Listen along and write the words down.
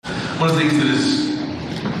One of the things that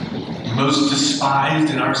is most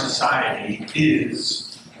despised in our society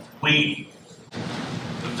is waiting.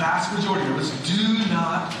 The vast majority of us do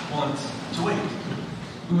not want to wait.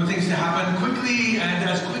 We want things to happen quickly and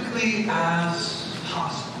as quickly as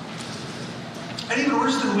possible. And even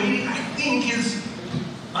worse than waiting, I think, is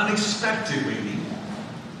unexpected waiting.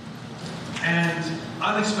 And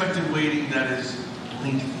unexpected waiting that is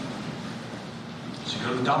lengthy. So you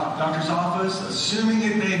go to the doctor's office, assuming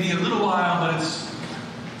it may be a little while, but it's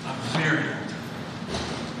a very long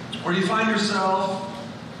time. Or you find yourself,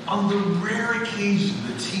 on the rare occasion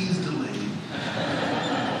the tea is delayed,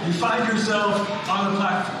 you find yourself on the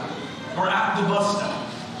platform or at the bus stop,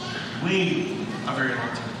 waiting a very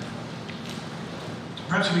long time.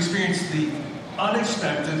 Perhaps you've experienced the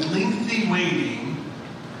unexpected, lengthy waiting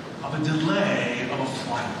of a delay of a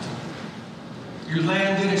flight. You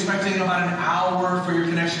landed expecting about an hour for your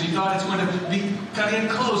connection. You thought it's going to be cutting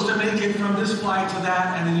it close to make it from this flight to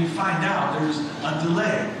that, and then you find out there's a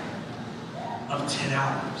delay of 10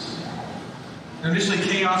 hours. And initially,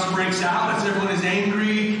 chaos breaks out as everyone is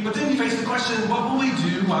angry, but then you face the question, what will we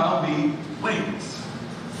do while we wait?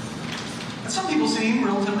 And some people seem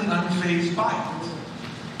relatively unfazed by it.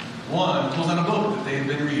 One pulls out a book that they had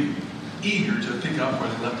been reading, eager to pick up where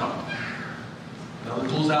they left off. Another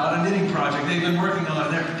pulls out a knitting project they've been working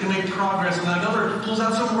on, they can make progress, and another pulls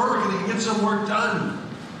out some work and they can get some work done.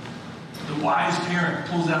 The wise parent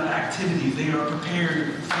pulls out activities they are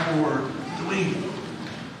prepared for the waiting.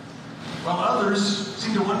 While others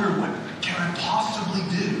seem to wonder, what can I possibly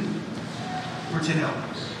do for 10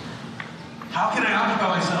 hours? How can I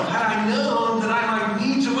occupy myself? Had I known that I might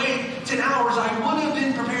need to wait 10 hours, I would have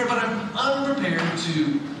been prepared, but I'm unprepared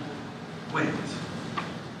to wait.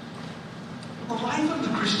 In the life of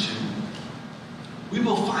the Christian, we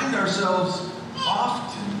will find ourselves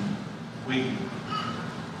often waiting.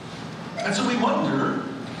 And so we wonder,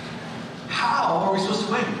 how are we supposed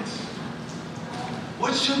to wait?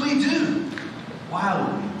 What should we do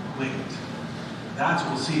while we wait? That's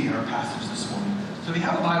what we'll see in our passage this morning. So if you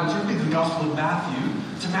have a Bible, turn with me to the Gospel of Matthew,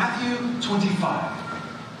 to Matthew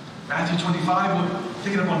 25. Matthew 25, we'll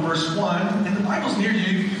pick it up on verse 1. And the Bible's near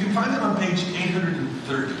you. You can find it on page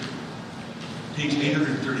 830. Page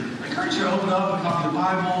 830. I encourage you to open up a copy of the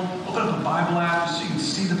Bible, open up a Bible app so you can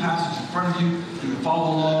see the passage in front of you. You can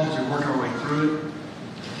follow along as we work our way through it.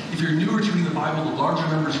 If you're newer to reading the Bible, the larger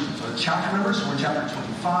numbers are chapter numbers, so we're in chapter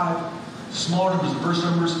 25. Smaller numbers are verse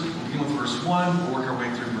numbers. We'll begin with verse 1. We'll work our way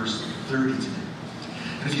through verse 30 today.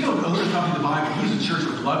 And if you don't own a copy of the Bible, we as a church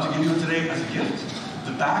would love to give you it today as a gift.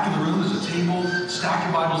 The back of the room is a table. Stack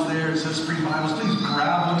your Bibles there. It says free Bibles. Please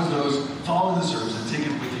grab one of those following the service and take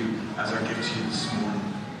it with you as our gift to you this morning.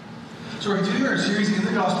 So we're continuing our series in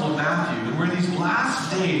the Gospel of Matthew, and we're in these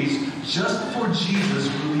last days just before Jesus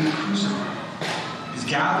will be crucified. He's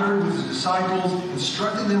gathered with his disciples,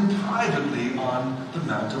 instructing them privately on the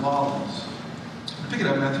Mount of Olives. We'll pick it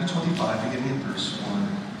up, Matthew 25, beginning in verse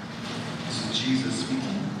 1. This is Jesus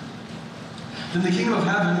speaking. Then the kingdom of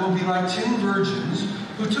heaven will be like 10 virgins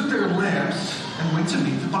who took their lamps and went to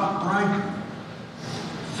meet the bridegroom.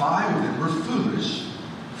 5 of them were foolish,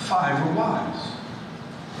 5 were wise.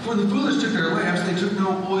 For the foolish took their lamps, they took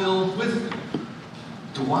no oil with them.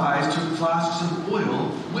 The wise took flasks of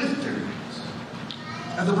oil with their lamps.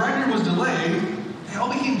 As the bridegroom was delayed, they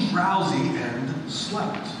all became drowsy and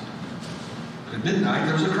slept. But at midnight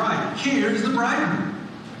there was a cry, "Here is the bridegroom!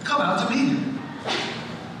 Come out to meet him!"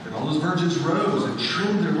 Then all those virgins rose and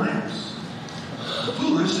trimmed their lamps. The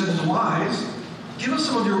foolish said to the wise, "Give us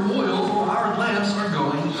some of your oil, for our lamps are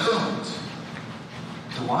going out."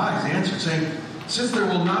 The wise answered, saying, "Since there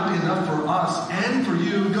will not be enough for us and for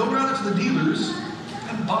you, go rather to the dealers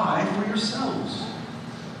and buy for yourselves."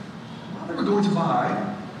 While they were going to buy,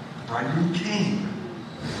 the bridegroom came.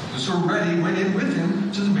 Those who were ready went in with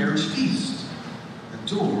him to the marriage feast.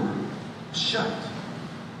 The door was shut.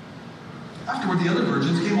 Afterward, the other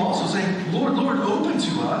virgins came also, saying, "Lord, Lord, open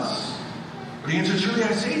to us." But he answered, "Truly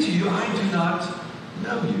I say to you, I do not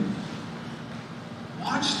know you.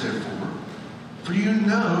 Watch therefore, for you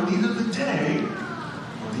know neither the day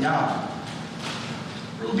nor the hour.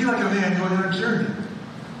 For it will be like a man going on a journey.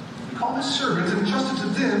 He called his servants and entrusted to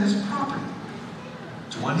them his property.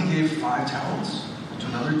 To one he gave 5 talents, to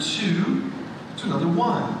another 2, to another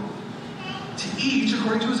 1, to each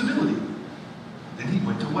according to his ability. Then he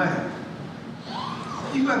went away.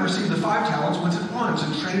 He who had received the 5 talents went at once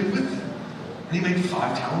and traded with them, and he made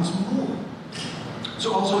 5 talents more.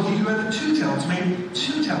 So also he who had the 2 talents made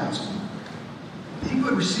 2 talents more. He who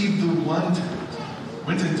had received the 1 talent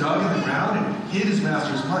went and dug in the ground and hid his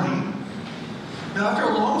master's money. Now after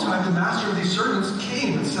a long time, the master of these servants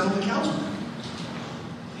came and settled the account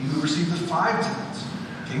had received the 5 talents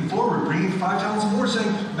came forward, bringing 5 talents more, saying,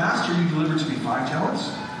 Master, you delivered to me 5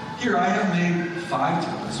 talents. Here I have made 5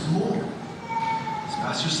 talents more. His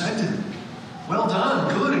master said to him, Well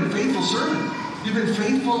done, good and faithful servant. You've been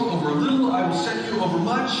faithful over a little, I will set you over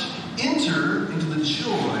much. Enter into the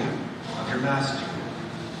joy of your master.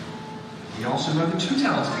 He also had the 2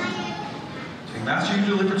 talents came, saying, Master, you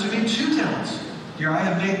delivered to me 2 talents. Here I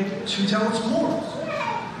have made 2 talents more.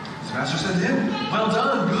 His master said to him, Well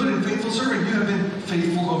done, good and faithful servant. You have been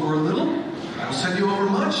faithful over a little. I will set you over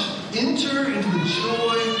much. Enter into the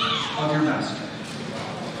joy of your master.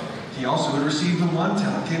 He also had received the 1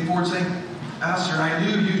 talent, came forward saying, Master, I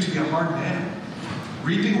knew you to be a hard man,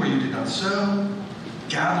 reaping where you did not sow,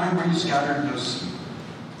 gathering where you scattered no seed.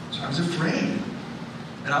 So I was afraid,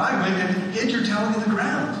 and I went and hid your talent in the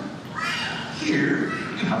ground. Here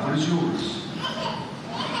you have what is yours.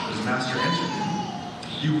 His master answered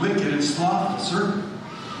him, You wicked and slothful servant.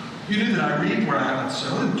 You knew that I reap where I have not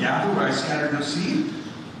sown and gather where I scattered no seed.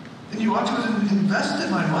 Then you ought to have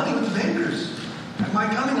invested my money with the bankers. At my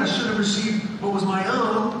coming I should have received what was my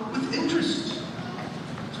own with interest.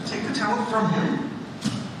 So take the talent from him,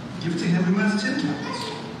 give it to him who has 10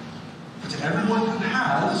 talents. But to everyone who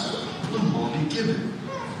has will more be given.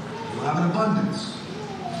 He will have an abundance.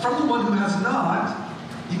 From the one who has not,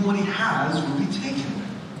 even what he has will be taken.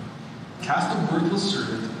 Cast the worthless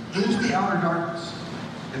servant into the outer darkness.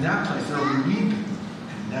 In that place there will be weeping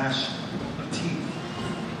and gnashing of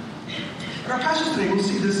teeth. In our passage today, we'll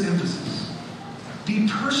see this emphasis. Be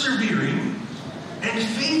persevering and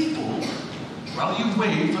faithful while you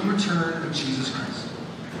wait for the return of Jesus Christ.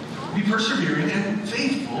 Be persevering and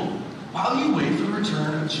faithful while you wait for the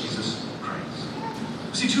return of Jesus Christ.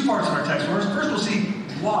 We see 2 parts in our text. First, we'll see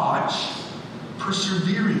watch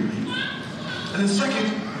perseveringly. And then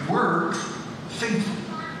second, work faithfully.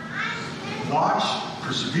 Watch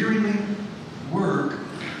perseveringly, work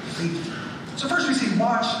faithfully. So first we see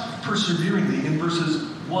watch perseveringly in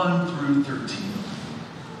verses 1 through 13.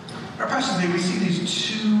 In our passage today, we see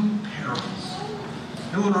these 2 parables.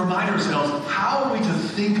 And we'll remind ourselves, how are we to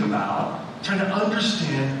think about trying to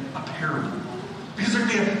understand a parable? Because there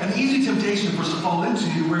can be an easy temptation for us to fall into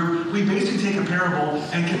where we basically take a parable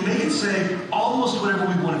and can make it say almost whatever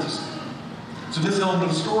we want it to say. So this element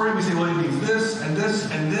of the story, we say, well, it means this and this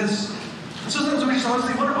and this. And so sometimes we just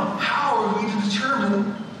honestly wonder, well, how are we to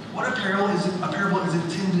determine what a parable is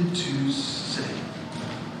intended to say?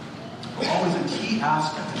 Well, always a key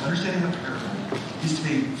aspect of understanding a parable is to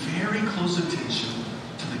pay very close attention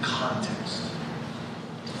to the context.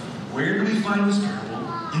 Where do we find this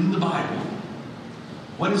parable in the Bible?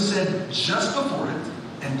 What is said just before it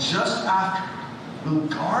and just after it will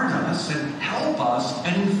guard us and help us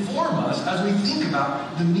and inform us as we think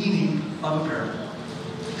about the meaning of a parable.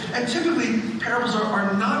 And typically, parables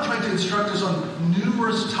are not trying to instruct us on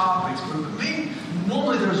numerous topics, but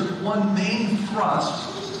normally there's one main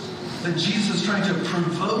thrust that Jesus is trying to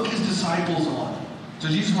provoke his disciples on. So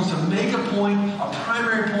Jesus wants to make a point, a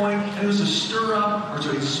primary point, and it was to stir up or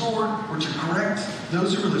to exhort or to correct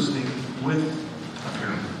those who are listening with a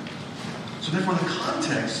parable. So therefore, the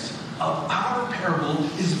context of our parable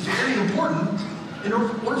is very important in order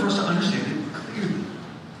for us to understand it clearly.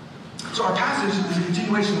 So our passage is a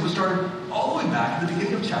continuation that was started all the way back at the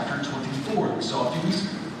beginning of chapter 24 that we saw a few weeks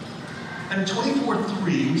ago. And in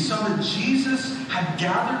 24:3, we saw that Jesus had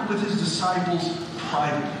gathered with his disciples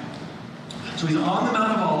privately. So he's on the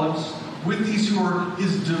Mount of Olives with these who are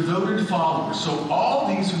his devoted followers. So all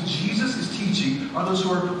these who Jesus is teaching are those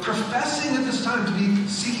who are professing at this time to be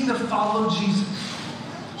seeking to follow Jesus.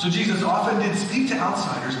 So Jesus often did speak to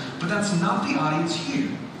outsiders, but that's not the audience here.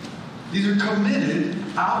 These are committed,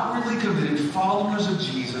 outwardly committed followers of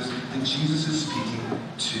Jesus that Jesus is speaking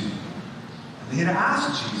to. And they had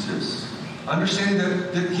asked Jesus, understanding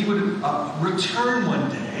that he would return one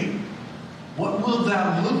day, what will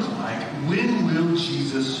that look like? When will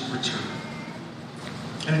Jesus return?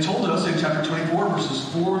 And it told us in chapter 24, verses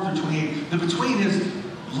 4 through 28, that between his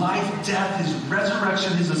life, death, his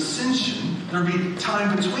resurrection, his ascension, there would be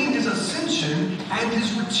time between his ascension and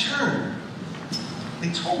his return.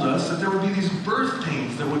 They told us that there would be these birth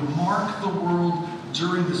pains that would mark the world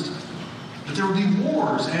during this time. That there would be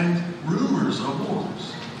wars and rumors of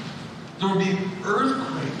wars. There would be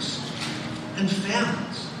earthquakes and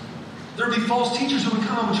famines. There would be false teachers who would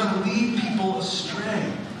come and try to lead people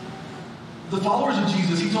astray. The followers of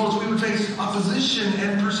Jesus, he told us we would face opposition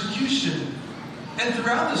and persecution. And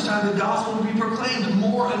throughout this time, the gospel would be proclaimed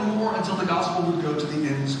more and more until the gospel would go to the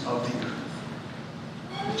ends of the earth.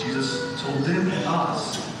 Jesus told them and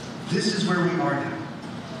us, this is where we are now.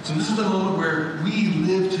 So this is the moment where we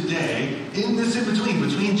live today, in this in-between,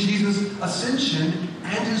 between Jesus' ascension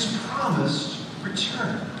and his promised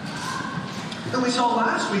return. And we saw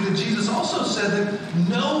last week that Jesus also said that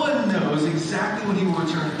no one knows exactly when he will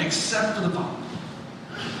return except for the Father.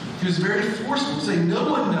 He was very forceful to say no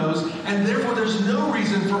one knows, and therefore there's no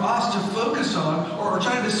reason for us to focus on or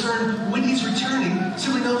try to discern when he's returning.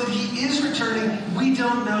 Simply know that he is returning. We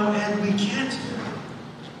don't know and we can't know.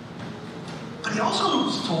 But he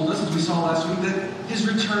also told us, as we saw last week, that his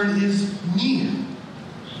return is near.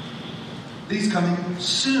 That he's coming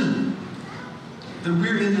soon. That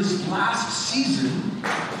we're in this last season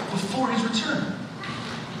before his return.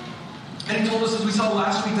 And he told us, as we saw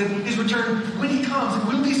last week, that his return, when he comes, it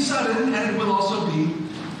will be sudden and it will also be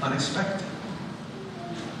unexpected.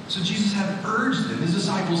 So Jesus had urged them, his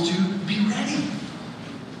disciples, to be ready.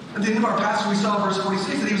 At the end of our passage, we saw in verse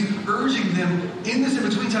 46 that he was urging them in this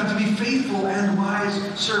in-between time to be faithful and wise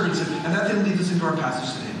servants. And that then leads us into our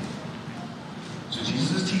passage today. So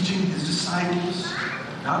Jesus is teaching his disciples,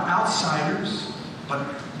 not outsiders, but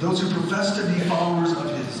those who profess to be followers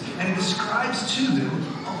of his. And he describes to them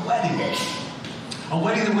a wedding. A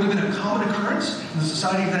wedding that would have been a common occurrence in the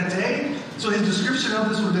society of that day. So his description of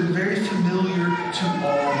this would have been very familiar to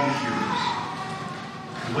all the hearers.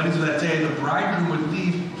 The weddings of that day, the bridegroom would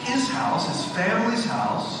leave his house, his family's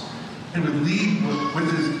house, and would leave with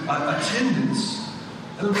his attendants.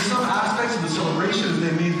 And there would be some aspects of the celebration as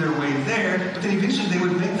they made their way there, but then eventually they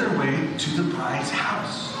would make their way to the bride's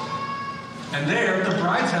house. And there, at the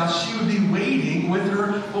bride's house, she would be waiting with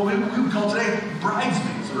her, what we would call today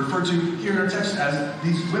bridesmaids, referred to here in our text as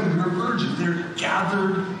these women who are virgins. They're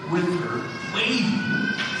gathered with her, waiting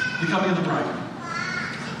the coming of the bridegroom.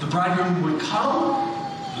 The bridegroom would come,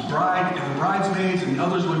 the bride and the bridesmaids and the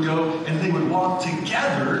others would go, and they would walk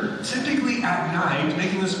together, typically at night,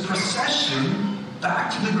 making this procession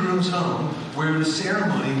back to the groom's home, where the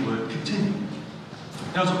ceremony would continue.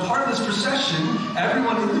 Now, as a part of this procession,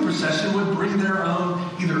 everyone in the procession would bring their own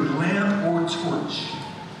either lamp or torch.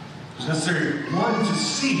 It was necessary, one, to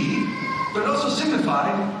see, but it also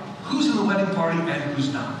signified who's in the wedding party and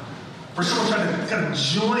who's not. For someone trying to kind of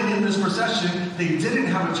join in this procession, they didn't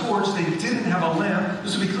have a torch, they didn't have a lamp.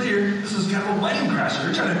 Just to be clear, this is kind of a wedding crasher.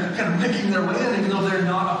 They're trying to kind of making their way in, even though they're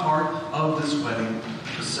not a part of this wedding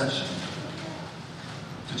procession.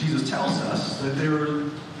 So Jesus tells us that there were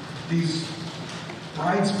these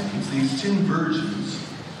bridesmaids, these 10 virgins.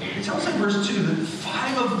 He tells us in verse 2 that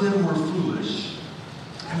 5 of them were foolish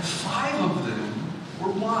and 5 of them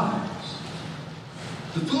were wise.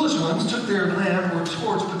 The foolish ones took their lamp or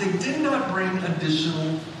torch, but they did not bring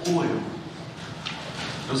additional oil.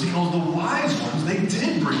 Those equals the wise ones, they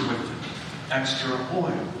did bring with them extra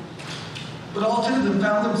oil. But all 10 of them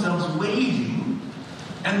found themselves waiting,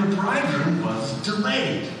 and the bridegroom was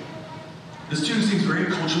delayed. This too seems very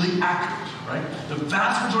culturally accurate, right? The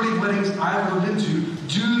vast majority of weddings I've ever been to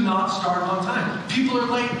do not start on time. People are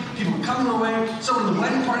late, people are coming away, someone in the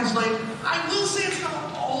wedding party's late. I will say it's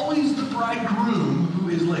not always the bridegroom who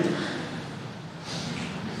is late.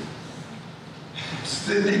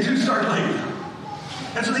 They do start late.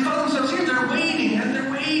 And so they find themselves here, they're waiting, and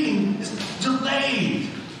their waiting is delayed.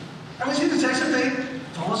 And we see the text that they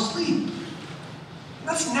fall asleep.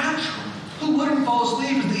 That's natural. Who wouldn't fall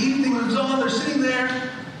asleep as the evening moves on? They're sitting there,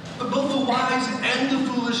 but both the wise and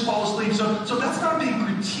the foolish fall asleep. So that's not being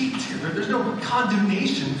critiqued here. There's no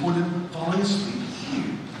condemnation for them falling asleep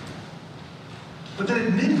here. But then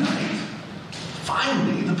at midnight,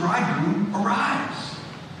 finally, the bridegroom arrives.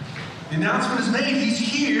 The announcement is made, he's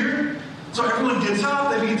here. So everyone gets up,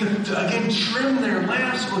 they begin to again trim their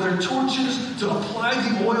lamps or their torches to apply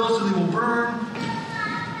the oil so they will burn.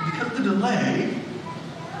 Because of the delay,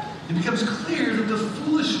 it becomes clear that the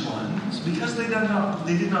foolish ones, because they did not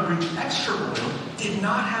bring extra oil, did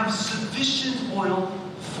not have sufficient oil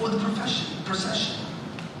for the procession.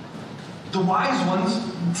 The wise ones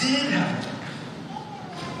did have it.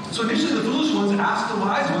 So initially the foolish ones asked the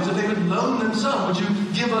wise ones if they would loan them some. Would you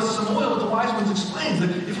give us some oil? But the wise ones explains that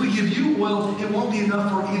if we give you oil, it won't be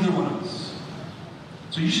enough for either one of us.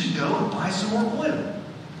 So you should go and buy some more oil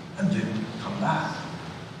and then come back.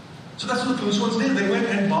 So that's what the foolish ones did. They went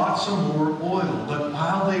and bought some more oil. But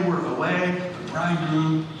while they were away, the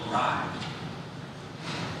bridegroom arrived.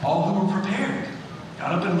 All who were prepared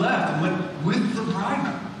got up and left and went with the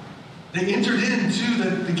bridegroom. They entered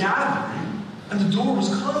into the gathering, and the door was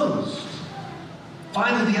closed.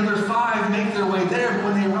 Finally, the other 5 make their way there, but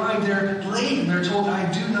when they arrive, they're late, and they're told,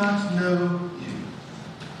 I do not know you.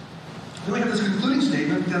 Then we have this concluding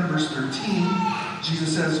statement, down in verse 13.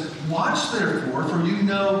 Jesus says, watch therefore, for you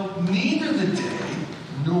know neither the day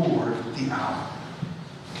nor the hour.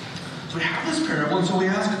 So we have this parable, and so we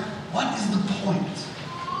ask, what is the point?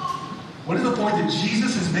 What is the point that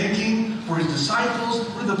Jesus is making for his disciples?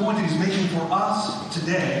 What is the point that he's making for us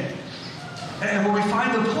today? And where we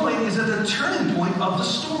find the point is at the turning point of the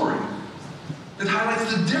story that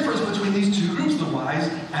highlights the difference between these two groups, the wise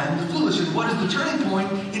and the foolish. And what is the turning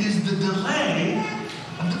point? It is the delay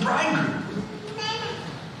of the bridegroom.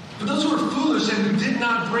 For those who were foolish and who did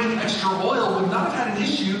not bring extra oil would not have had an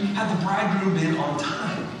issue had the bridegroom been on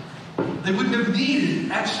time. They wouldn't have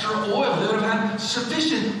needed extra oil. They would have had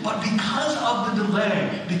sufficient. But because of the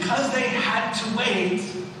delay, because they had to wait,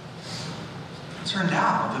 it turned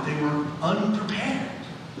out that they were unprepared.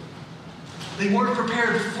 They weren't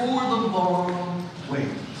prepared for the long wait.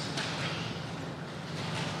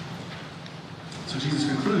 So Jesus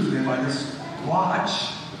concludes then by this: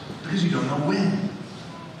 watch, because you don't know when.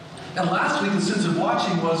 Now last week the sense of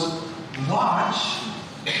watching was watch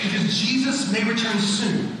because Jesus may return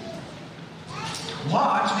soon.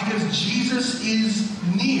 Watch because Jesus is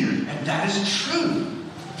near, and that is true.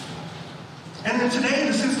 And then today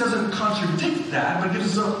the sense doesn't contradict that, but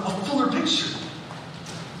gives us a fuller picture.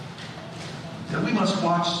 That we must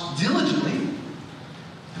watch diligently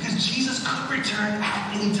because Jesus could return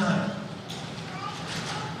at any time.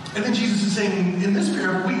 And then Jesus is saying in this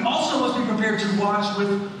parable, we also must be prepared to watch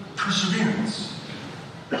with perseverance.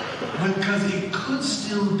 Because it could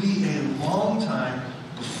still be a long time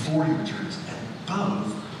before he returns, and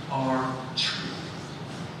both are true.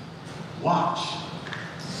 Watch.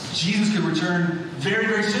 Jesus could return very,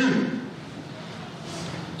 very soon.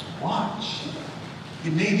 Watch.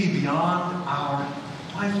 It may be beyond our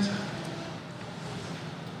lifetime.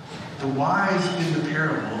 The wise in the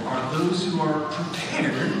parable are those who are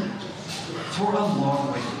prepared for a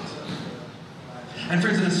long wait. And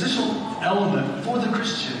friends, an essential element for the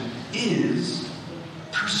Christian is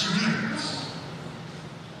perseverance,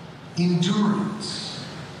 endurance,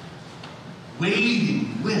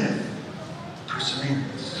 waiting with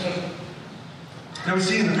perseverance. Now we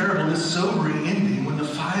see in the parable this sobering ending when the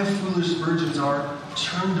 5 foolish virgins are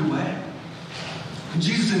turned away. And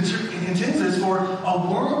Jesus intends this for a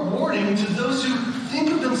warning to those who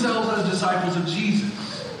think of themselves as disciples of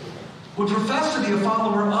Jesus, would profess to be a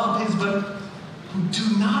follower of his, but who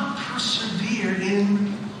do not persevere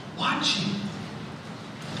in watching,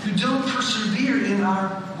 who don't persevere in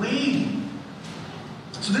our waiting.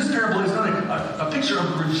 So this parable is not a picture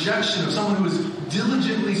of rejection of someone who has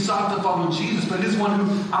diligently sought to follow Jesus, but it is one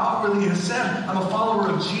who outwardly has said, I'm a follower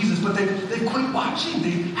of Jesus, but they quit watching.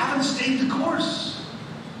 They haven't stayed the course.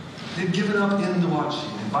 They've given up in the watching,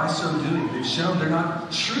 and by so doing, they've shown they're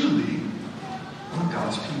not truly one of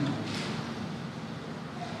God's people.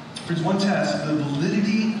 There's one test: the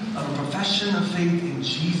validity of a profession of faith in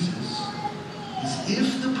Jesus is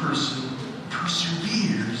if the person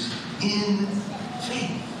perseveres in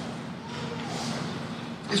faith.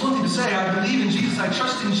 It's one thing to say, I believe in Jesus, I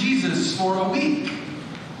trust in Jesus for a week,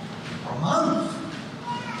 or a month,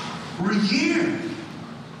 or a year.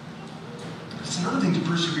 It's another thing to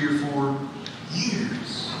persevere for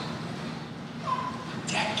years, for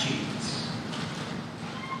decades,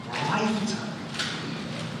 for a lifetime.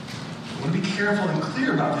 I want to be careful and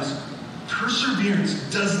clear about this. Perseverance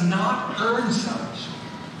does not earn salvation.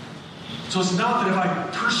 So it's not that if I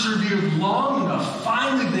persevere long enough,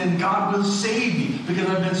 finally then God will save me because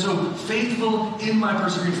I've been so faithful in my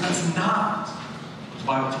perseverance. That's not what the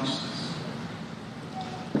Bible teaches us.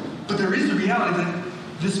 But there is the reality that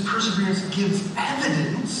this perseverance gives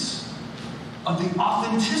evidence of the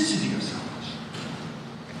authenticity of salvation.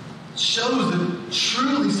 It shows that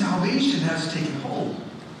truly salvation has taken hold.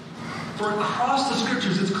 For across the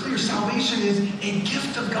scriptures, it's clear salvation is a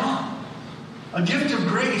gift of God. A gift of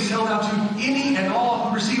grace held out to any and all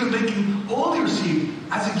who receive it. They can only receive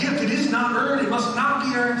as a gift. It is not earned. It must not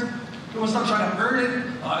be earned. We must not try to earn it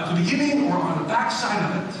at the beginning or on the backside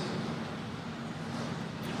of it.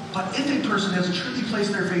 But if a person has truly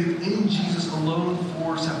placed their faith in Jesus alone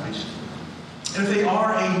for salvation, and if they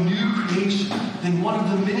are a new creation, then one of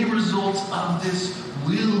the many results of this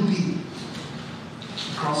will be,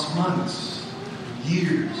 across months,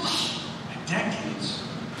 years, and decades,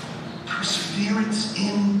 perseverance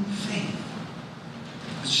in faith.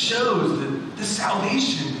 It shows that the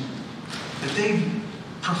salvation that they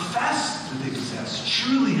profess that they possess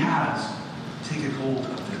truly has taken hold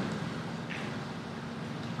of them.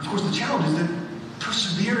 Of course, the challenge is that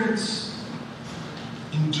perseverance,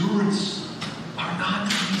 endurance are not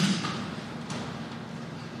easy.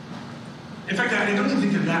 In fact, I don't even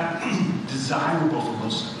think they're that desirable for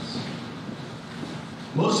most of us.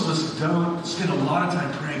 Most of us don't spend a lot of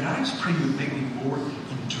time praying. I just pray you would make me more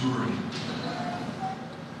enduring.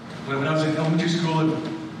 When I was in elementary school,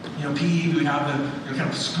 and PE, we would have the kind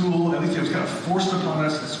of school, at least it was kind of forced upon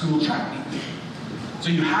us, the school track meet. So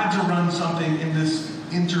you had to run something in this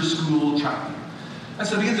inter-school track meet. And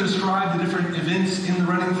so I began to describe the different events in the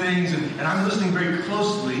running things, and I'm listening very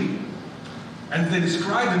closely. And they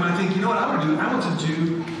describe them, and I think, you know what I want to do? I want to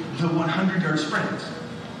do the 100-yard sprint.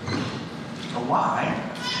 Now, why?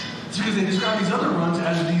 It's because they describe these other runs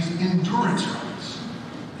as these endurance runs.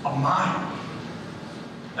 A mile.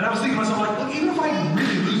 And I was thinking to myself, like, look, even if I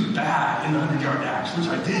really lose bad in the 100-yard dash, which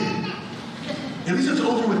I did, at least it's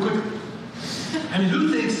over with quickly. I mean,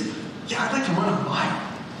 who thinks, yeah, I'd like to run a mile?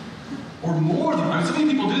 Or more than, so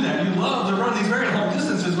many people do that. You love to run these very long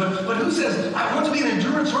distances, but who says, I want to be an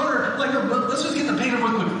endurance runner? Like, let's just get the paint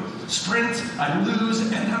over quickly. Sprint, I lose,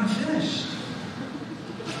 and I'm finished.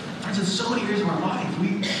 Friends, in so many areas of our life,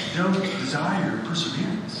 we don't desire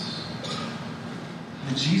perseverance.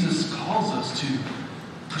 And Jesus calls us to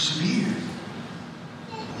persevere.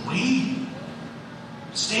 Wait.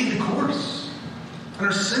 Stay the course. And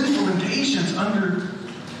our sinful impatience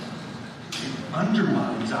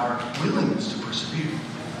undermines our willingness to persevere.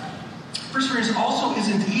 Perseverance also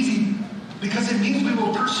isn't easy because it means we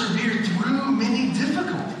will persevere through many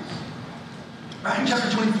difficulties. Back in chapter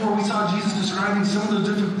 24, we saw Jesus describing some of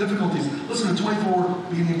those difficulties. Listen to 24,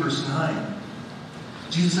 beginning in verse 9.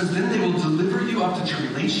 Jesus says, then they will deliver you up to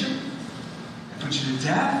tribulation and put you to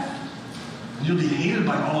death, and you'll be hated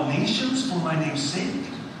by all nations for my name's sake.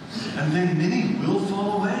 And then many will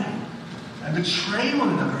fall away and betray one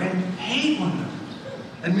another and hate one another.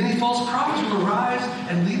 And many false prophets will arise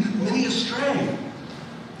and lead many astray.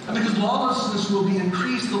 And because lawlessness will be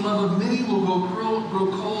increased, the love of many will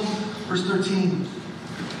grow cold. Verse 13.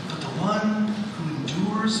 But the one who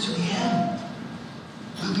endures to the end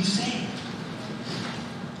will be saved.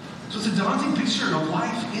 So it's a daunting picture of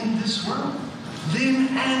life in this world. Then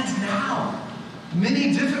and now.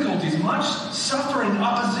 Many difficulties, much suffering,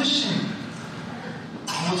 opposition.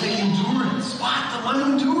 It will take endurance. But the one who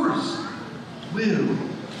endures will be saved.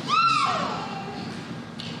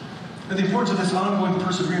 And the importance of this ongoing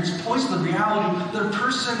perseverance points to the reality that a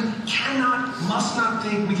person must not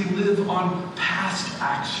think we can live on past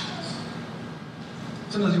actions.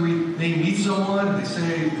 Sometimes we may meet someone and they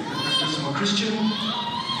say, they're a Christian.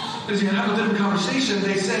 As you have a different conversation,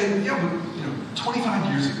 they say, yeah, but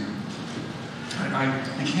 25 years ago, I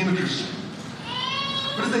became a Christian.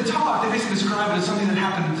 But as they talk, they basically describe it as something that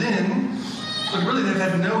happened then, but really they've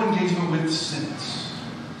had no engagement with since.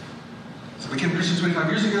 So I became a Christian 25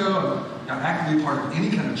 years ago. I'm not actively part of any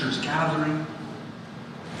kind of church gathering.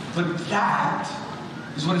 But that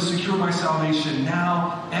is what has secured my salvation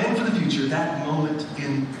now and for the future, that moment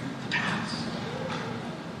in the past.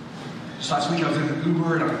 Just last week I was in an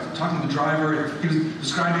Uber and I was talking to the driver, and he was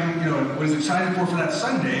describing, what he's excited for that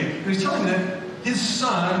Sunday, and he's telling me that his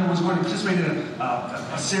son was going to participate in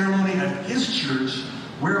a ceremony at his church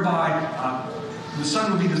whereby the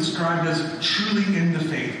son would be described as truly in the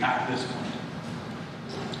faith at this point.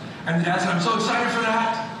 And the dad said, I'm so excited for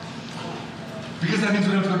that because that means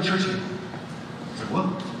we don't have to go to church anymore. I said, what?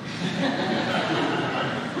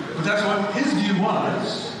 But that's what his view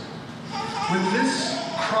was. With this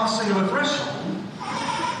crossing of a threshold,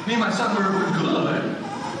 me and my son were good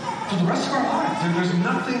for the rest of our lives. And there's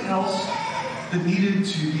nothing else that needed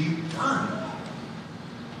to be done.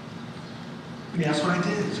 And he asked what I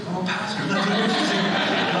did. I'm a pastor. That's an interesting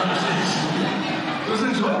conversation. It was an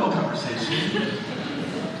enjoyable conversation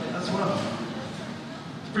as well.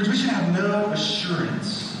 Friends, we should have no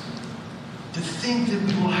assurance to think that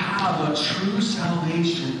we will have a true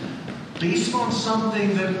salvation based on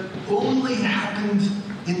something that only happened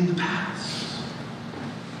in the past.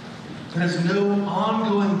 It has no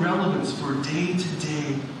ongoing relevance for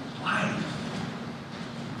day-to-day life.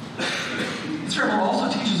 This parable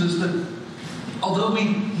also teaches us that although we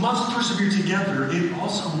must persevere together, it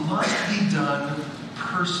also must be done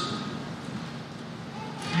personally.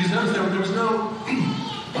 Because notice there was no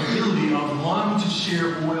ability of one to share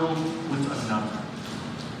oil with another.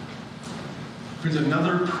 Friends,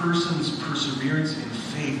 another person's perseverance in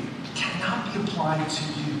faith cannot be applied to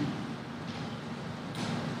you.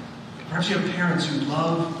 Perhaps you have parents who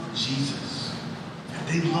love Jesus, and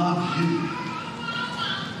they love you.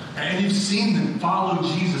 And you've seen them follow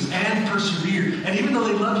Jesus and persevere. And even though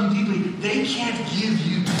they love you deeply, they can't give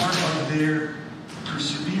you part of their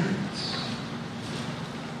perseverance.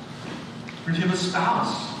 Or if you have a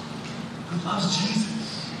spouse who loves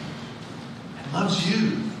Jesus and loves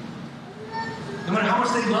you, no matter how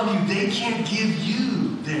much they love you, they can't give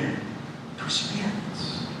you their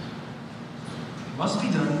perseverance. It must be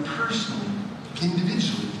done personally,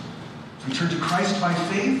 individually. We turn to Christ by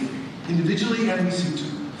faith, individually, and we seek to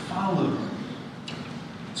follow him.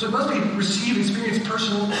 So it must be received, experienced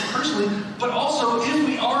personally, but also if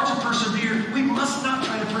we are to persevere, we must not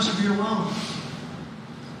try to persevere alone.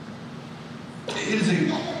 It is a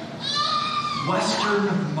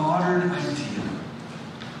Western modern idea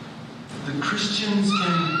that Christians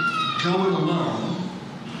can go it alone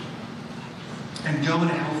and go in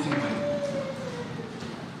a healthy way.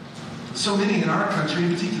 So many in our country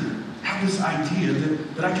in particular have this idea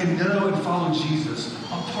that I can know and follow Jesus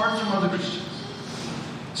apart from other Christians.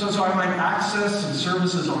 So I might access some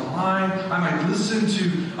services online. I might listen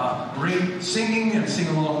to great singing and sing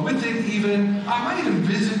along with it even. I might even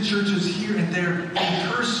visit churches here and there in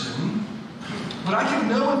person. But I can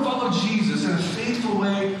know and follow Jesus in a faithful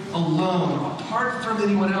way alone, apart from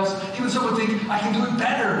anyone else. Even some would think I can do it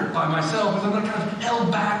better by myself because I'm not kind of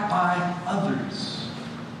held back by others.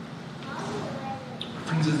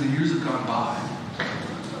 Friends, as the years have gone by,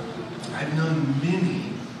 I've known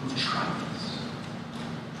many who've tried this.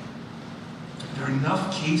 There are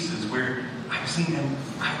enough cases where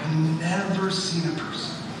I've never seen a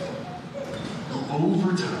person who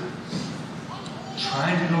over time,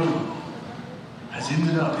 trying to go alone, has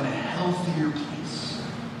ended up in a healthier place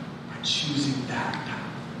by choosing that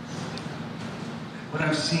path. What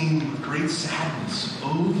I've seen with great sadness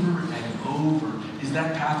over and over is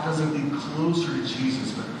that path doesn't lead closer to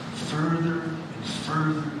Jesus, but further and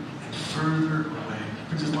further and further away.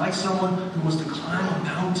 It's just like someone who wants to climb a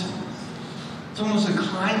mountain. Someone wants to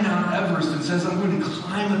climb Mount Everest and says, I'm going to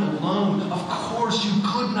climb it alone. Of course you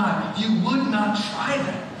could not. You would not try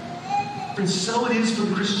that. Friends, so it is for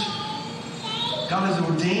the Christian. God has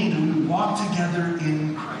ordained that we would walk together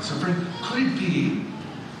in Christ. So friend, could it be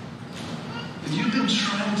that you've been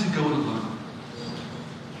trying to go it alone?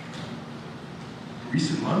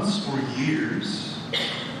 Recent months or years,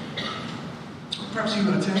 perhaps you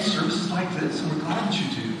attend services like this, and we're glad that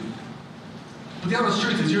you do. But the honest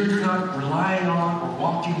truth is you're not relying on or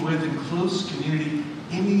walking with in close community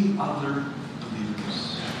any other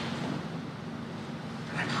believers.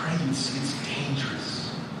 And I pray you'd see it's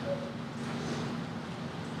dangerous.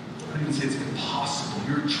 I don't even say it's impossible.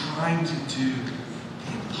 You're trying to do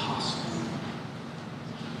the impossible.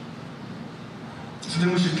 So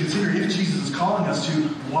then we should consider if Jesus is calling us to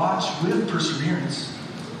watch with perseverance,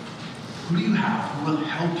 who do you have who will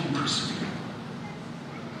help you persevere?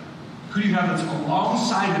 Who do you have that's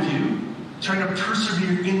alongside of you, trying to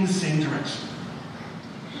persevere in the same direction?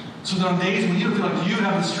 So that on days when you don't feel like you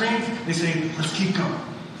have the strength, they say, let's keep going.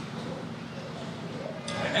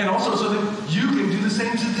 And also so that you can do the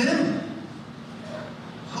same to them.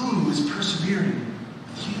 Who is persevering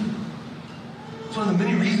with you? It's one of the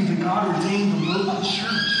many reasons that God ordained the local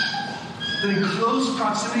church. That in close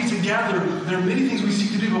proximity together, there are many things we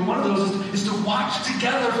seek to do, but one of those is to watch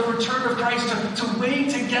together for the return of Christ, to wait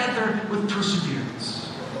together with perseverance.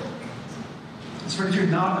 So if you're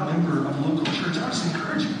not a member of a local church, I would just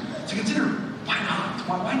encourage you to consider, why not?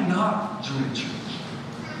 Why not join a church?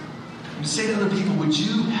 And say to other people, would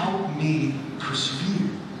you help me persevere?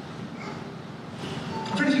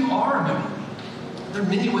 Friends, if you are a member, there are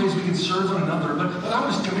many ways we can serve one another, but I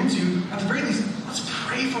would just come into, at the very least, let's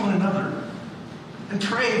pray for one another. And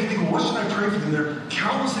pray, if you think, well, what should I pray for them? There are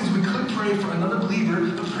countless things we could pray for another believer,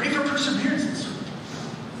 but pray for perseverance in service.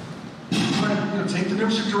 Take the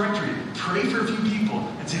membership directory, pray for a few people,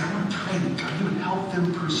 and say, I want to pray that God would help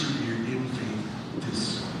them persevere in faith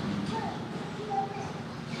this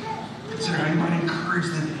week. Consider how you might encourage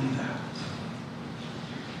them in that.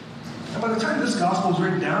 And by the time this gospel was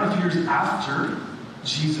written down a few years after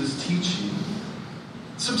Jesus' teaching,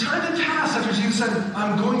 some time had passed after Jesus said,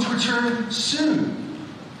 I'm going to return soon.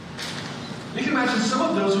 You can imagine some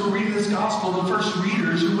of those who were reading this gospel, the first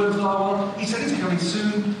readers, who would have thought, well, he said he's coming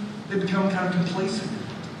soon. They become kind of complacent.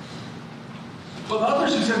 But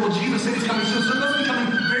others who said, well, Jesus said he's coming soon, so it must be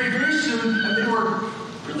coming very, very soon, and they were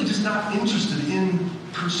really just not interested in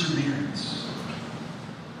perseverance.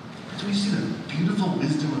 So we see the beautiful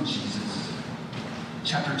wisdom of Jesus.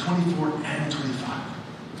 Chapter 24 and 25.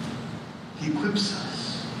 He equips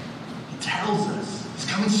us. He tells us he's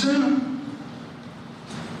coming soon.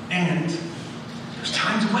 And there's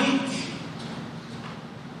time to wait.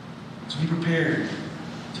 So be prepared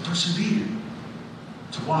to persevere,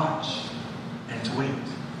 to watch, and to wait.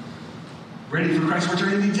 Ready for Christ's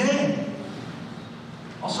return any day.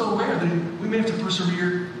 Also aware that we may have to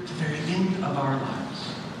persevere to the very end of our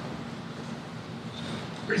lives.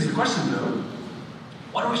 Raises the question, though,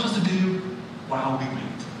 what are we supposed to do while we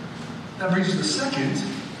wait? That brings us to the second,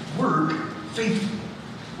 work faithfully.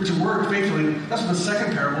 We're to work faithfully. That's what the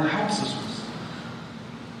second parable helps us with.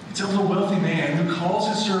 It's of a wealthy man who calls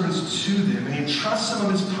his servants to them, and he entrusts some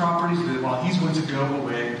of his properties to them while he's going to go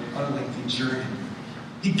away on a lengthy journey.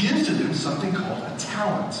 He gives to them something called a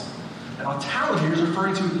talent. Now, a talent here is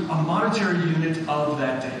referring to a monetary unit of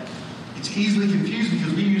that day. It's easily confused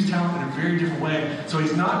because we use talent in a very different way. So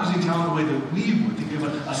he's not using talent the way that we would think of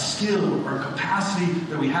a skill or a capacity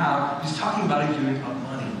that we have. He's talking about a unit of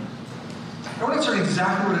money. Now, we're not certain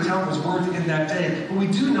exactly what a talent was worth in that day, but we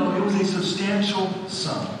do know it was a substantial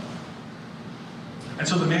sum. And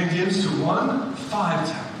so the man gives to one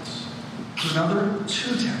 5 talents, to another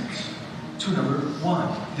 2 talents, to another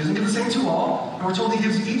 1. He doesn't give the same to all, and we're told he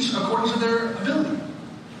gives each according to their ability.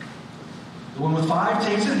 The one with 5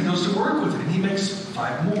 takes it, he goes to work with it, and he makes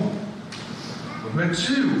 5 more. The one who had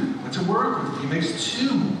 2 went to work with it, he makes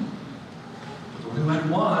 2 more. But the one who had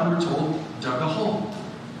 1, we're told, dug a hole,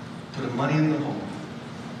 put money in the hole.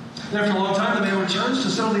 And after a long time, the man returns to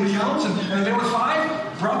settle the accounts, and the man with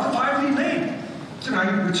 5 brought the 5 that he made. So now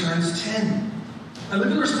he returns 10. And look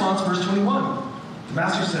at the response, verse 21. The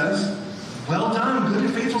master says, "Well done, good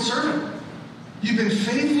and faithful servant. You've been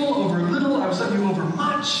faithful over little, I will set you over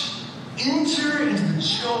much. Enter into the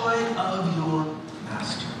joy of your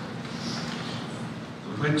master."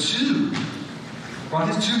 So he went 2. Brought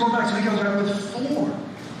his 2 more back, so he comes back with 4.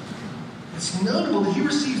 It's notable that he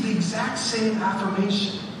receives the exact same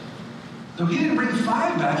affirmation. Though he didn't bring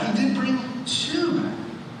 5 back, he did bring 2 back.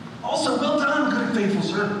 Also, well done, good and faithful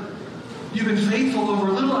servant. You've been faithful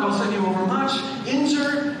over little, I will set you over much.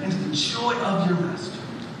 Enter into the joy of your master.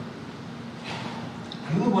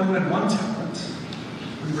 And the one who had 1 talent,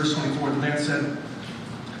 look at verse 24, the man said,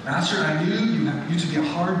 "Master, I knew you to be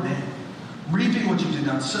a hard man, reaping what you did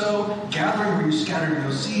not sow, gathering where you scattered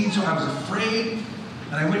no seed, so I was afraid,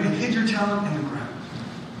 and I went and hid your talent in the ground."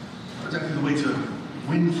 That's exactly the way to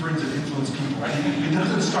win friends and influence people, right? It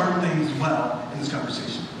doesn't start things well in this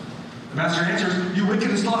conversation. The master answers, "You wicked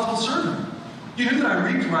and slothful servant. You knew that I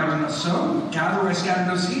reaped where I did not sow, gathered where I scattered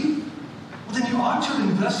no seed. Well, then you ought to have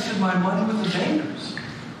invested my money with the bankers.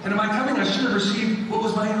 And in my coming, I should have received what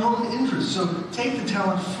was my own interest. So take the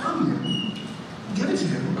talent from him, and give it to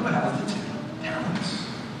him who has the 10 talents."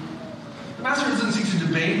 The master doesn't seek to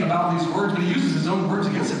debate about these words, but he uses his own words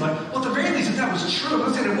against it. Like, well, at the very least, if that was true, I'm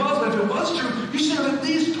not saying it was, but if it was true, you should have at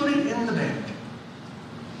least put it in the bank.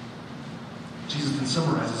 Jesus then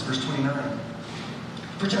summarizes verse 29.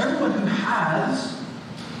 "For to everyone who has,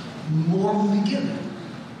 more will be given,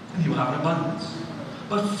 and he will have an abundance.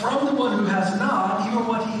 But from the one who has not, even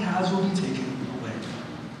what he has will be taken away."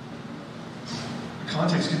 The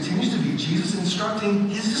context continues to be Jesus instructing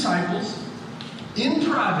his disciples in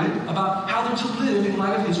private about how they're to live in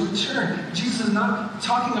light of his return. Jesus is not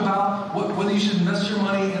talking about whether you should invest your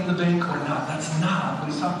money in the bank or not. That's not what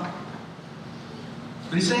he's talking about.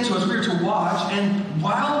 But he's saying to us, we are to watch, and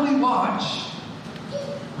while we watch,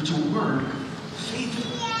 we're to work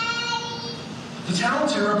faithfully. The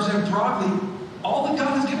talents here represent broadly all that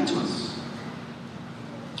God has given to us.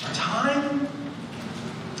 Our time,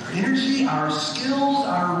 our energy, our skills,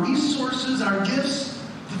 our resources, our gifts,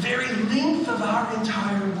 the very length of our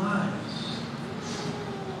entire lives.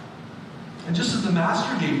 And just as the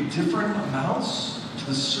master gave different amounts to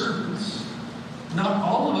the servants, not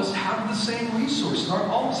all of us have the same resources. Not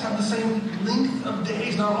all of us have the same length of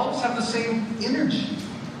days. Not all of us have the same energy.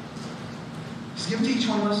 He's given to each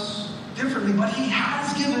one of us differently, but he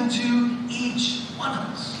has given to each one of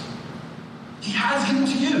us. He has given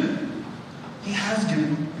to you. He has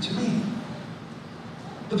given to me.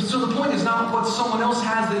 So the point is not what someone else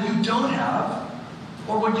has that you don't have,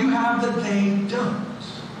 or what you have that they don't.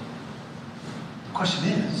 The question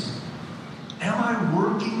is, am I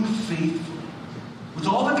working faithfully with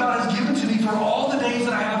all that God has given to me for all the days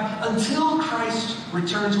that I have until Christ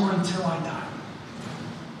returns or until I die?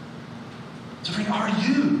 So friend, are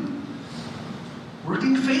you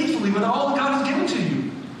working faithfully with all that God has given to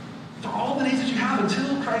you for all the days that you have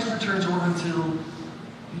until Christ returns or until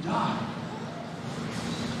you die?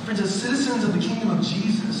 Friends, as citizens of the kingdom of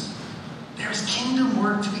Jesus, there's kingdom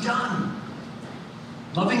work to be done.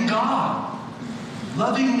 Loving God,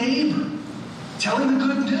 loving neighbor, telling the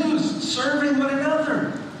good news, serving one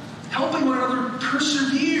another, helping one another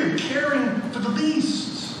persevere, caring for the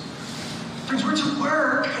least. Friends, we're to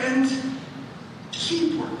work and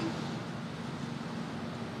keep working.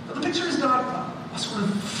 Now, the picture is not a sort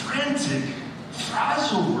of frantic,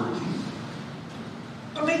 fragile working.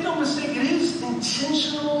 But make no mistake, it is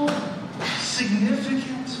intentional,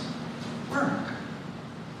 significant work.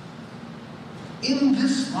 In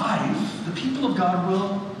this life, the people of God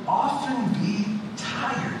will often be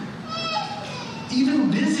tired,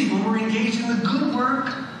 even busy when we're engaged in the good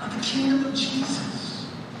work of the kingdom of Jesus.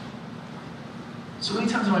 So many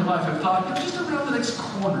times in my life I've thought, just around the next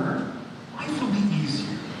corner, life will be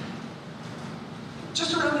easier.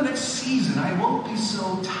 Just around the next season, I won't be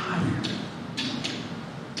so tired.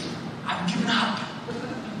 I've given up.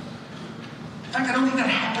 In fact, I don't think that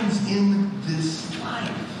happens in this life.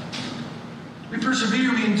 We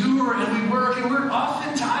persevere, we endure, and we work, and we're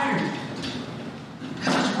often tired.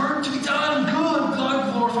 Because there's work to be done, good,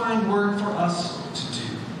 God-glorifying work for us to do.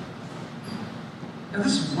 And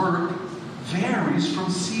this work varies from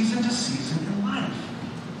season to season in life.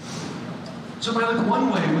 So it might look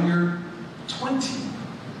one way when you're 20,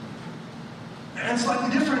 and slightly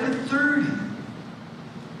different at 30. It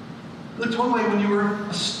looked one way when you were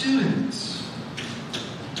a student,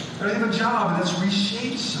 or you have a job and that's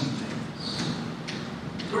reshaped some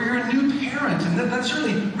things. Or you're a new parent, and that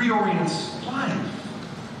certainly reorients life.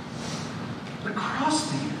 But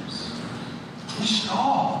across the years, we should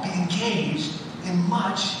all be engaged in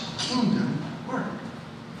much kingdom work.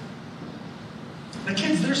 Now,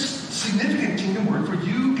 kids, there's significant kingdom work for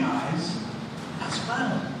you guys as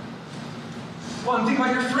well. Well, and think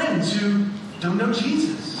about your friends who don't know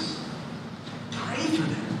Jesus. Pray for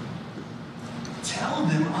them. Tell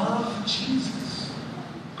them of Jesus.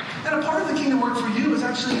 And a part of the kingdom work for you is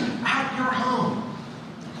actually at your home.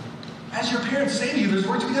 As your parents say to you, there's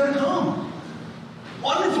work to be done at home.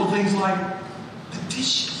 Wonderful things like the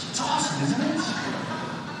dishes. It's awesome, isn't it?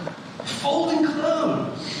 Folding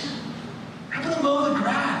clothes. Helping to mow the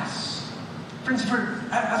grass. Friends,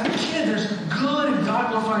 as a kid, there's good and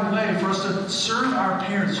God-glorifying way for us to serve our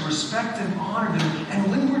parents, to respect and honor them.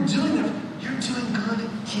 And when we're doing that, you're doing good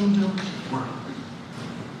kingdom work.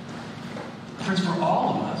 Friends, for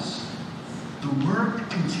all of us, the work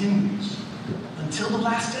continues until the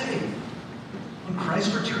last day, when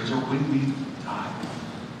Christ returns or when we die.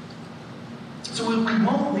 So we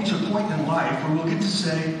won't reach a point in life where we'll get to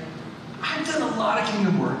say, I've done a lot of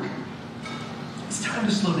kingdom work. It's time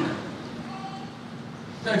to slow down.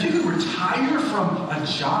 Now, if you could retire from a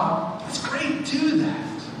job, that's great, do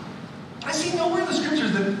that. I see nowhere in the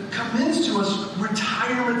scriptures that commends to us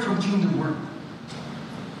retirement from kingdom work.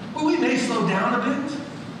 Well, we may slow down a bit.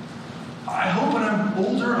 I hope when I'm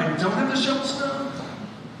older I don't have to shovel snow.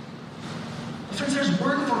 But friends, there's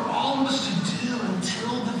work for all of us to do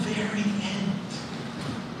until the very end.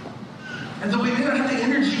 And though we may not have the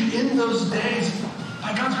energy in those days,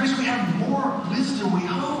 by God's grace we have more wisdom, we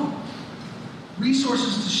hope.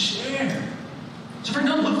 Resources to share. So friend,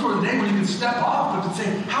 don't look for a day when you can step off, but to say,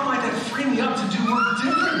 how might that free me up to do work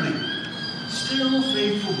differently? Still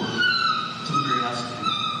faithful work to the great last day.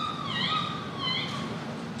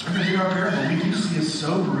 In our parable, we do see a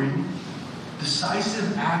sobering,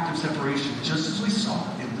 decisive act of separation, just as we saw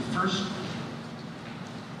in the first one.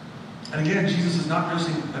 And again, Jesus is not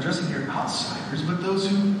addressing here outsiders, but those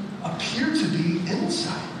who appear to be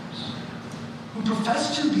insiders, who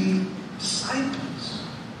profess to be disciples.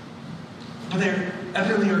 But they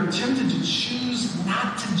evidently are tempted to choose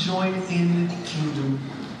not to join in kingdom.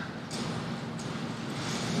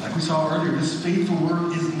 Like we saw earlier, this faithful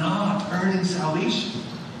work is not earning salvation,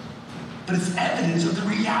 but it's evidence of the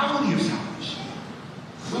reality of salvation.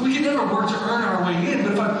 Well, we can never work to earn our way in,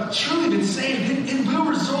 but if I've truly been saved, it will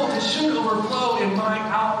result, it should overflow in my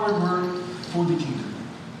outward work for the kingdom.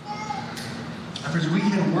 And friends, we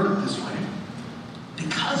can work this way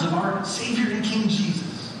because of our Savior and King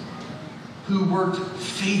Jesus, who worked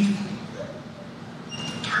faithfully,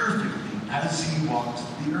 perfectly, as he walked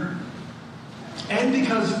the earth. And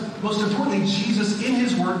because, most importantly, Jesus in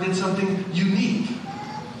his work did something unique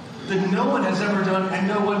that no one has ever done and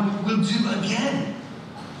no one will do again.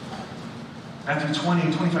 Matthew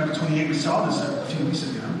 20, 25 to 28, we saw this a few weeks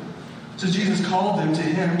ago. So Jesus called them to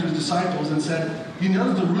him, to his disciples, and said, you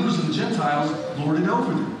know that the rulers of the Gentiles lord it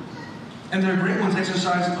over them, and their great ones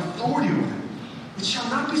exercise authority over them. It shall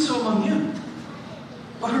not be so among you.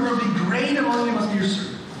 But whoever be great among you must be your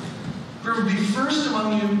servant. Whoever be first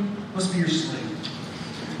among you must be your slave.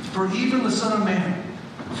 For even the Son of Man,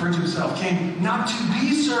 referring to himself, came not to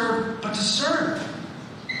be served, but to serve,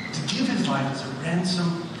 to give his life as a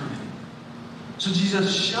ransom for many. So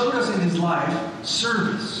Jesus showed us in his life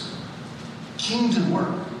service, kingdom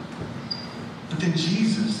work. But then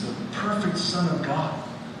Jesus, the perfect Son of God,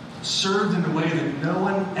 served in a way that no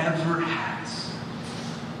one ever has.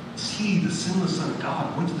 He, the sinless Son of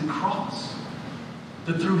God, went to the cross.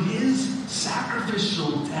 That through his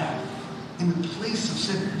sacrificial death in the place of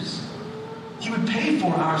sinners, he would pay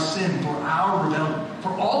for our sin, for our rebellion, for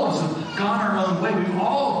all of us who have gone our own way. We've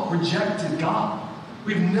all rejected God.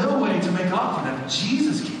 We have no way to make up for that. But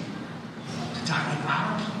Jesus came to die in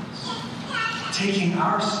our place, taking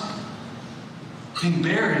our sin, being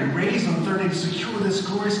buried and raised on the third day to secure this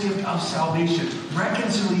glorious gift of salvation,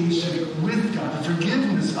 reconciliation with God, the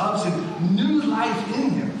forgiveness of sin, new life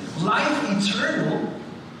in Him, life eternal,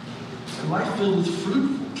 and life filled with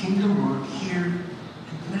fruitful kingdom work here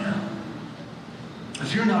and now.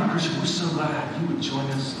 If you're not a Christian, we're so glad you would join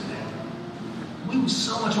us today. We would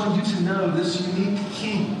so much want you to know this unique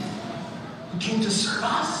King who came to serve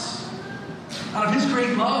us out of His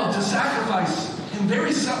great love to sacrifice His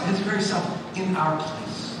very self in our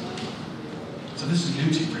place. So this is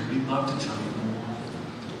new to you, friend. We'd love to tell you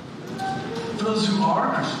more. For those who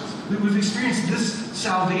are Christians, we've experienced this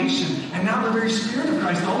salvation, and now the very Spirit of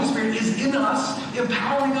Christ, the Holy Spirit, is in us,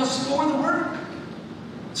 empowering us for the work,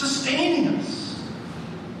 sustaining us.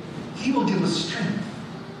 He will give us strength,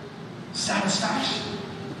 satisfaction,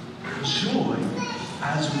 joy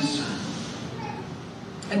as we serve.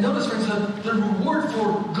 And notice, friends, that the reward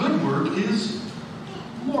for good work is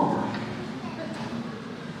more work.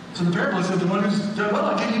 So the parable said, the one who's done well,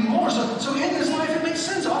 I'll give you more. So in this life, it makes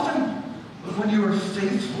sense. Often, when you are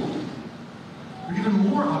faithful, you're given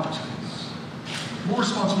more opportunities, more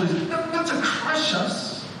responsibilities. Not to crush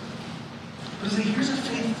us, but to say, here's a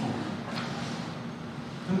faithful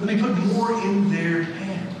one. And let me put more in their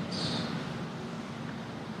hands.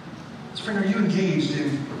 So friend, are you engaged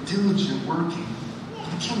in diligent working for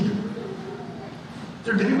the kingdom?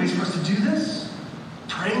 There are many ways for us to do this.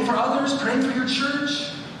 Praying for others, praying for your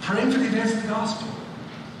church, praying for the advance of the gospel.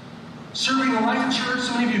 Serving the life of church.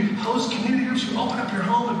 So many of you host community groups. You open up your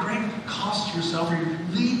home at great cost to yourself, or you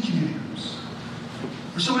lead community groups.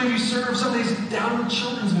 Or so many of you serve Sundays down in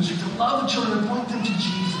children's ministry to love the children and point them to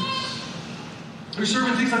Jesus. Or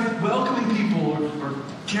serving things like welcoming people or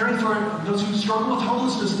caring for those who struggle with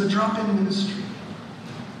homelessness in the drop-in ministry.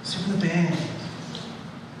 Serving the band.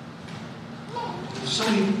 There's so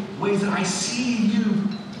many ways that I see you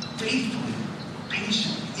faithfully,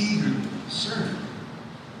 patiently, eagerly serve.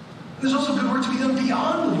 And there's also good work to be done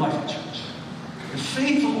beyond the life of church. And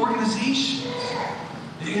faithful organizations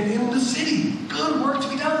in the city. Good work to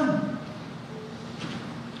be done.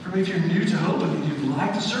 For me, if you're new to Hope and you'd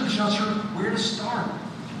like to serve, but you're not sure where to start,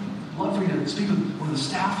 I'd love for you to speak with one of the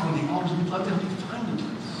staff, one of the elders. We'd love to help you find a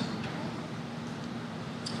place.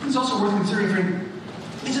 It's also worth considering, friend,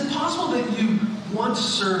 is it possible that you once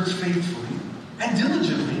served faithfully and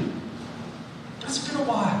diligently? It's been a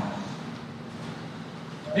while.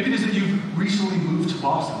 Maybe it is that you've recently moved to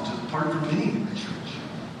Boston to part from being in the church.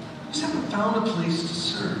 You just haven't found a place to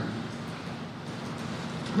serve.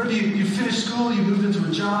 Maybe you finished school, you moved into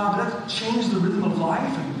a job, and that changed the rhythm of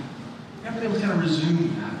life, and you haven't been able to kind of resume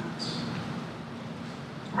your habits.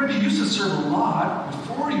 Or maybe you used to serve a lot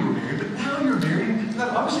before you were married, but now you're married, and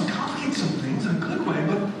that obviously complicates some things in a good way,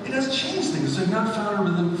 but it has changed things, so you've not found a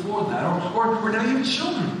rhythm for that. Or now you have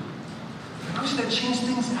children. And obviously that changed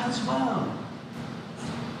things as well.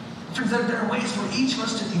 Friends, there are ways for each of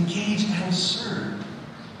us to engage and serve.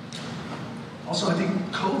 Also, I think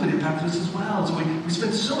COVID impacted us as well. So we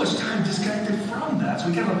spent so much time disconnected from that. So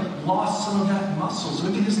we kind of lost some of that muscle. So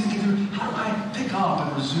we can just think through, how do I pick up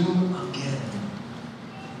and resume again?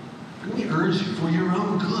 Let me urge you, for your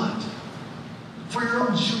own good, for your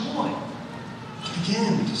own joy, to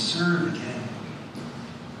begin to serve again.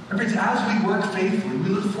 And friends, as we work faithfully, we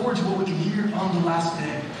look forward to what we can hear on the last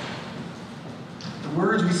day. The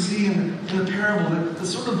words we see in the parable that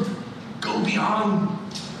sort of go beyond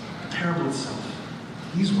the parable itself.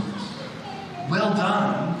 These words: well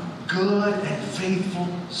done, good and faithful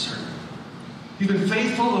servant. You've been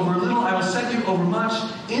faithful over a little, I will set you over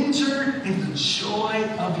much. Enter into the joy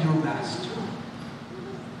of your master.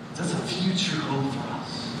 That's a future hope for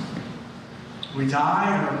us. We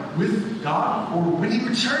die and are with God, or when He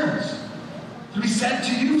returns, it'll be said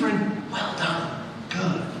to you, friend, well done,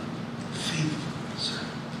 good, faithful servant.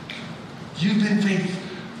 You've been faithful.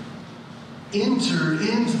 Enter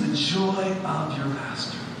into the joy of your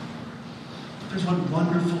master. There's what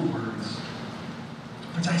wonderful words.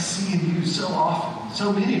 Friends, I see in you so often,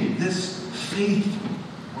 so many of you, this faithful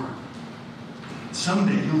word.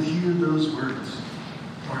 Someday you'll hear those words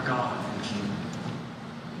from our God and King.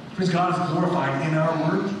 Friends, God is glorified in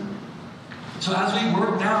our work. So as we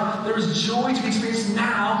work now, there is joy to be experienced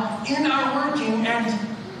now in our working and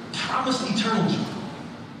promised eternal joy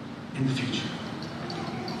in the future.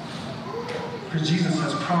 Because Jesus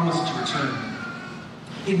has promised to return.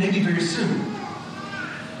 It may be very soon.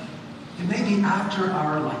 It may be after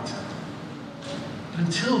our lifetime. But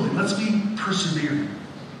until then, let's be persevering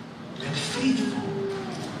and faithful